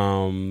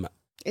 Do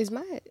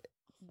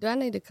I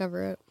need to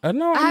cover up?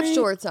 No, I have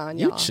shorts on,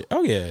 y'all.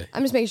 Oh yeah,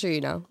 I'm just making sure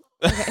you know.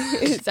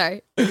 Okay.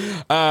 Sorry.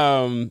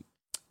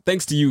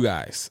 Thanks to you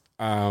guys.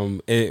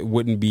 It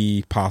wouldn't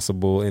be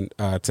possible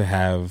to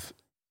have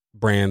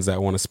brands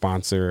that want to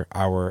sponsor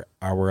our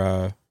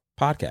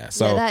podcast.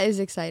 So yeah, that is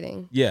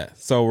exciting. Yeah.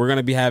 So we're going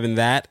to be having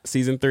that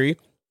season 3.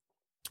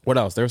 What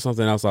else? There was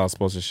something else I was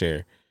supposed to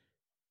share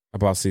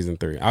about season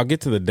 3. I'll get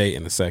to the date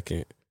in a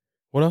second.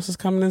 What else is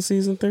coming in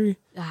season 3?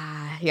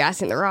 You're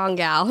asking the wrong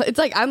gal. It's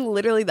like I'm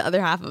literally the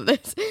other half of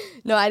this.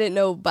 No, I didn't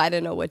know, but I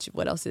didn't know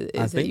what else it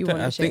is that you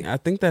wanted to share. I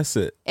think that's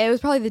it. And it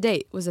was probably the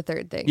date was the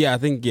third thing. Yeah, I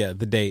think the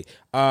date.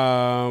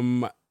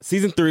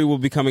 Season 3 will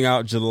be coming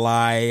out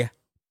July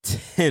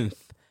 10th.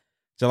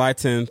 July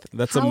 10th.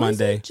 That's a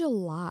Monday. Is it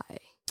July?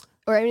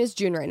 Or I mean, it's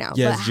June right now.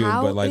 Yeah, it's June,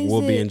 but like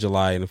we'll be in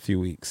July in a few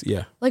weeks.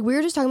 Yeah. Like we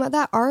were just talking about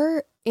that.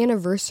 Our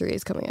anniversary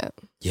is coming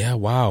up. Yeah.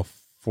 Wow.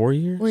 4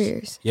 years? 4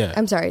 years. Yeah.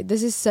 I'm sorry.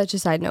 This is such a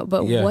side note,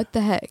 but what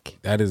the heck?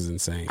 That is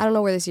insane. I don't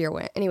know where this year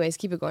went. Anyways,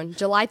 keep it going.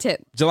 July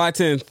 10th. July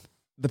 10th,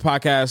 the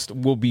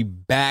podcast will be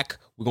back.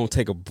 We're going to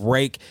take a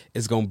break.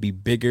 It's going to be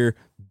bigger,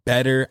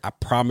 better. I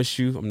promise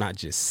you. I'm not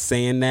just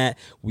saying that.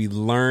 We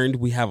learned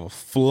we have a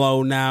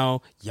flow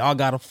now. Y'all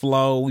got a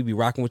flow. We be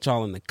rocking with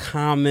y'all in the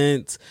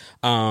comments.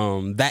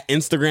 That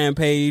Instagram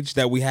page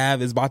that we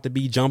have is about to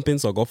be jumping.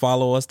 So go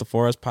follow us, the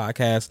Forest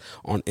Podcast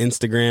on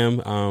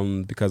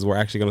Instagram, because we're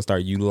actually going to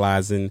start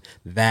utilizing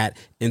that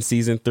in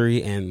season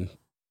 3 and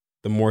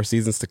the more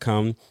seasons to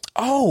come.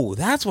 Oh,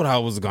 that's what I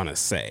was going to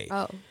say.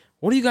 Oh,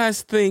 what do you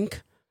guys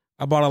think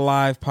about a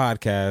live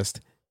podcast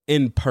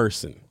in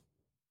person?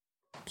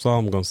 That's all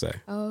I'm going to say.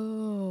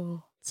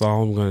 Oh. That's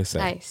all I'm going to say.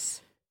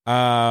 Nice.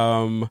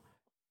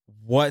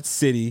 What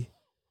city?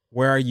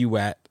 Where are you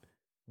at?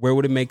 Where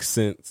would it make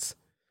sense?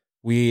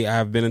 We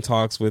have been in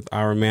talks with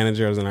our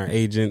managers and our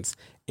agents,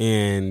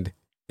 and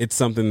it's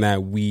something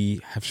that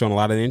we have shown a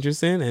lot of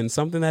interest in and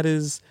something that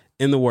is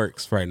in the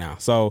works right now.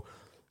 So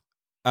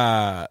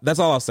that's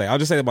all I'll say. I'll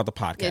just say about the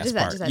podcast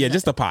part.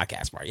 Just the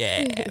podcast part.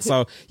 Yeah.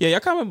 So y'all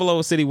comment below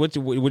a city. Would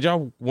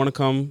y'all want to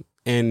come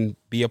and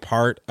be a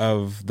part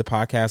of the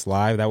podcast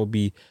live? That would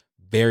be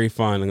very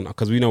fun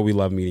because we know we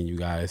love meeting you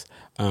guys.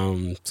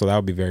 So that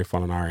would be very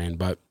fun on our end.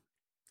 But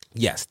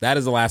yes, that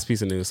is the last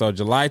piece of news. So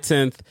July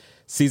 10th,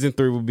 season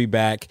 3 will be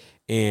back,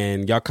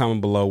 and y'all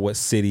comment below what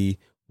city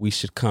we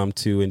should come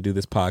to and do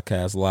this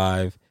podcast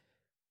live.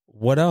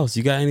 What else?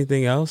 You got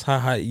anything else?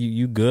 How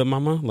you good,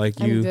 mama? Like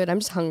I'm good. I'm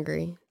just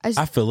hungry.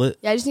 I feel it.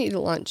 Yeah, I just need to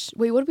eat lunch.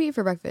 Wait, what did we eat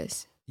for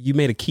breakfast? You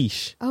made a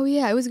quiche. Oh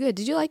yeah, it was good.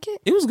 Did you like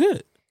it? It was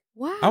good.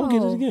 Wow. I would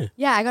get it again.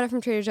 Yeah, I got it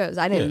from Trader Joe's.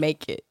 I didn't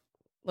make it.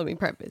 Let me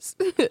preface.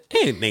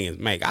 Anything is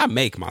make. I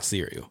make my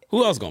cereal.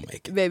 Who else gonna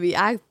make it? Baby,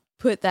 I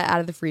put that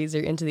out of the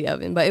freezer into the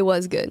oven, but it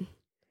was good.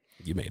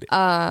 You made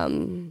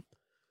it.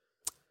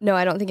 No,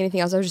 I don't think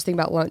anything else. I was just thinking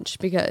about lunch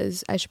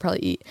because I should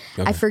probably eat.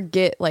 Okay. I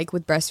forget, like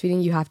with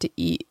breastfeeding, you have to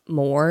eat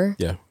more.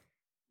 Yeah.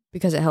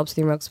 Because it helps with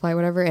your milk supply, or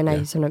whatever. And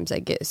I sometimes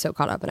get so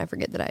caught up and I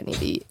forget that I need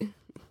to eat.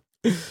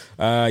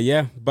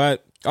 Yeah,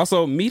 but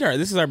also meet her.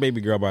 This is our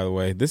baby girl, by the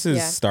way. This is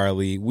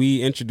Starlie.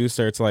 We introduced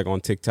her to like on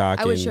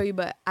TikTok. I would show you,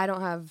 but I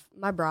don't have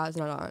my bra is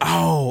not on.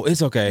 Oh,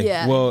 it's okay.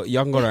 Yeah. Well,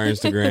 y'all can go to our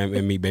Instagram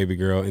and meet baby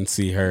girl and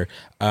see her.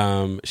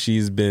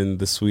 She's been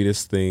the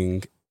sweetest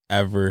thing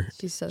ever.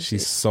 She's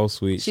so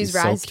sweet. She's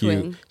Rye's so cute.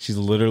 twin. She's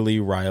literally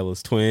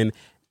Ryla's twin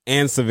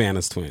and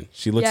Savannah's twin.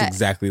 She looks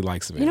exactly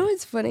like Savannah. You know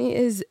what's funny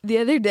is the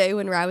other day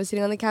when Rye was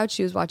sitting on the couch,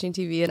 she was watching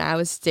TV and I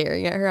was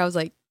staring at her. I was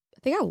like, I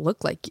think I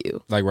look like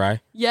you. Like Rye?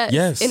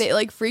 Yes. And it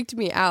like freaked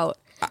me out.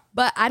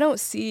 But I don't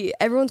see,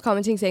 everyone's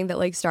commenting saying that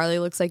like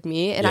Starlie looks like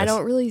me, and I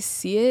don't really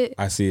see it.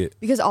 I see it.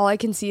 Because all I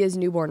can see is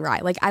newborn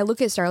Rye. Like I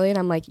look at Starlie and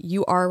I'm like,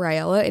 you are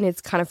Ryella, and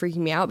it's kind of freaking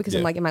me out because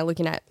I'm like, am I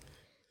looking at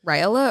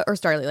Ryella or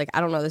Starlie? Like,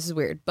 I don't know, this is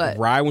weird. But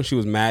Rye, when she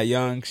was mad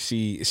young,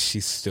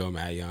 she's still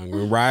mad young.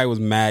 When Rye was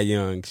mad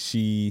young,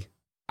 she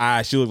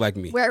looked like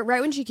me.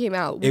 Right when she came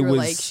out, we were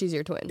like, she's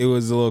your twin. It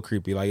was a little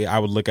creepy. Like I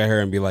would look at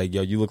her and be like,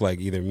 yo, you look like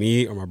either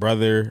me or my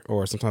brother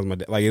or sometimes my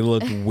dad. Like it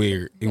looked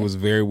weird. It was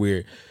very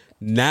weird.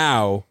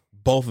 Now,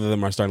 both of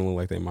them are starting to look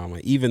like their mama.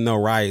 Even though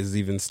Rye is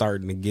even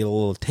starting to get a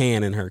little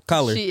tan in her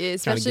color. She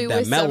is, especially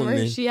with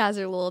summer. She has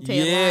her little tan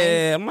line.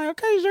 Yeah, I'm like,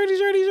 okay,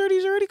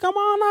 Zerdy, come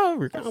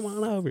on over.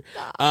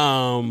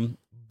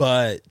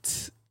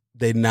 But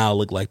they now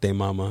look like their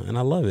mama, and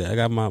I love it. I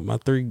got my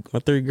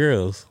three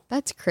girls.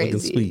 That's crazy.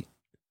 Looking sweet.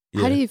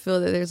 Yeah. How do you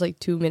feel that there's like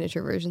 2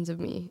 miniature versions of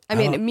me? I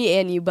mean, me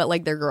and you, but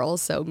like they're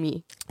girls, so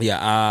me. Yeah,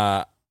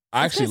 I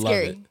actually love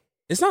it.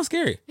 It's not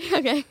scary.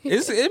 Okay.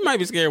 It might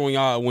be scary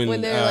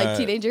when they're like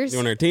teenagers.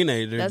 When they're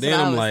teenagers, That's then what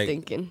I I'm was like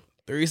thinking.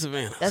 3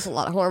 Savannahs. That's a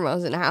lot of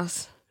hormones in the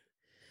house.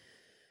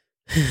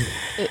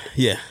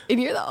 Yeah.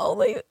 And you're the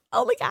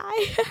only guy.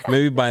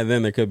 Maybe by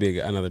then there could be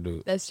another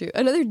dude. That's true.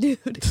 Another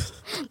dude.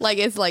 Like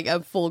it's like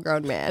a full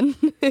grown man.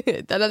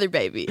 Another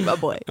baby, my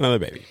boy. Another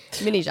baby.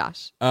 Mini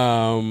Josh.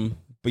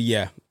 But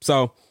yeah,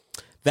 so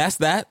that's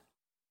that.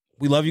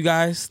 We love you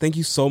guys. Thank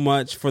you so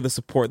much for the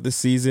support this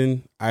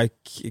season. I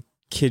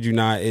kid you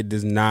not, it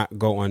does not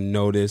go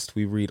unnoticed.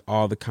 We read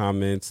all the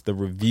comments, the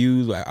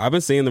reviews. I've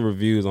been seeing the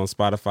reviews on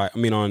Spotify. I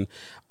mean, on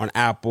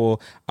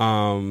Apple,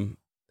 and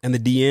the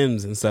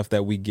DMs and stuff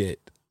that we get.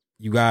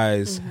 You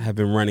guys have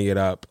been running it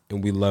up,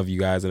 and we love you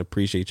guys and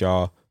appreciate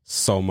y'all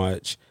so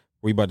much.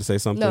 Were you about to say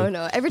something?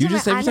 No. Every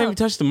time you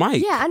touch the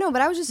mic. Yeah, I know,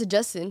 but I was just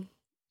adjusting.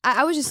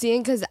 I was just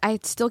seeing because I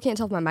still can't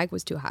tell if my mic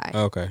was too high.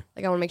 Okay.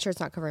 Like I want to make sure it's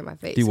not covering my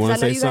face. Do you want to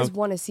say I know you guys something?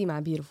 want to see my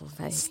beautiful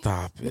face.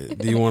 Stop it.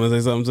 Do you want to say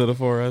something to the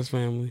 4S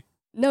family?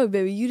 No,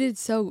 baby, you did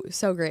so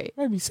great.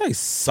 Baby, say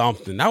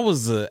something. That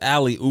was an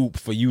alley-oop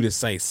for you to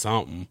say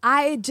something.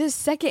 I just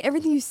second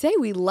everything you say.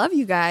 We love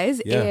you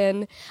guys. Yeah.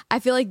 And I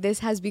feel like this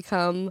has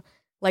become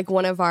like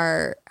one of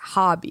our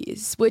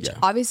hobbies, which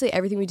obviously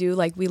everything we do,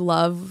 like we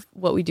love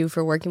what we do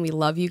for work and we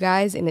love you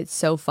guys and it's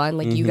so fun.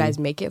 Like you guys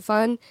make it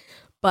fun.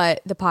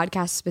 But the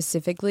podcast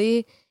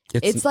specifically,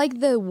 it's like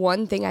the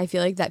one thing I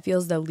feel like that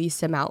feels the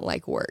least amount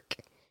like work.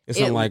 It's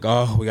not like,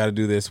 oh, we got to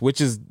do this,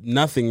 which is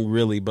nothing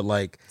really, but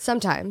like...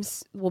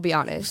 Sometimes, we'll be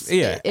honest.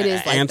 Yeah. It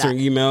is like answering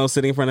that. emails,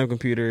 sitting in front of a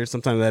computer,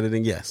 sometimes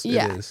editing, yes.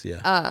 Yeah. It is,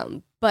 yeah.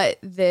 But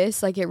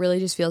this, like, it really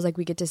just feels like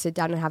we get to sit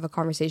down and have a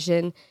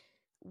conversation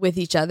with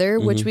each other,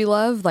 which we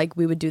love. Like,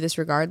 we would do this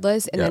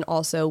regardless. And then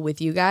also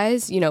with you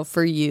guys, you know,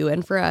 for you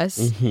and for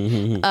us.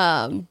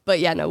 But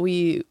yeah, no,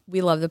 we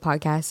love the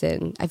podcast.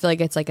 And I feel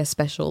like it's like a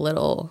special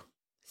little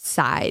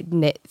side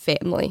knit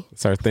family.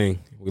 It's our thing.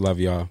 We love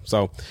y'all.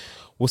 So...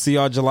 we'll see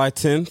y'all July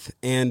 10th.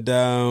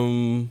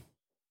 And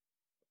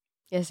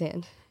Yes,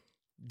 and.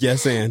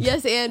 Yes, and.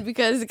 Yes, and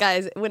because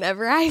guys,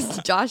 whenever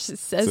Josh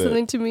says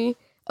something to me,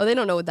 they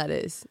don't know what that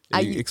is.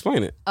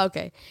 Explain it.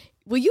 Okay.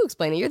 Well, you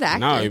explain it. You're the actor.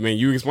 No, I mean,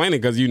 you explain it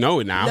because you know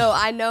it now. No,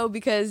 I know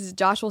because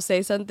Josh will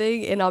say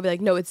something and I'll be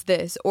like, no, it's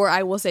this. Or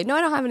I will say, no, I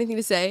don't have anything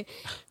to say.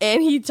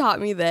 And he taught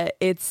me that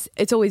it's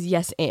always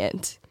yes,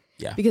 and.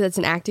 Yeah. Because it's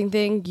an acting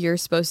thing. You're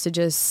supposed to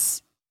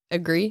just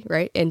agree,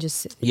 right? And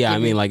just I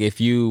mean, like if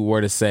you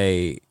were to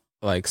say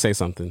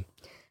something.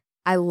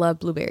 I love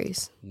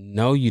blueberries.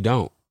 No, you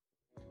don't.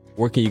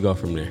 Where can you go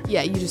from there?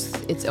 Yeah,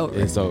 it's over.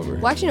 It's over.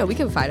 Well, actually, no, we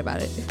can fight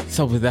about it.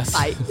 So that's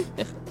Fight.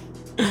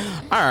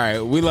 All right,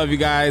 we love you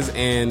guys,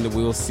 and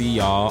we'll see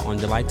y'all on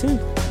July 10th.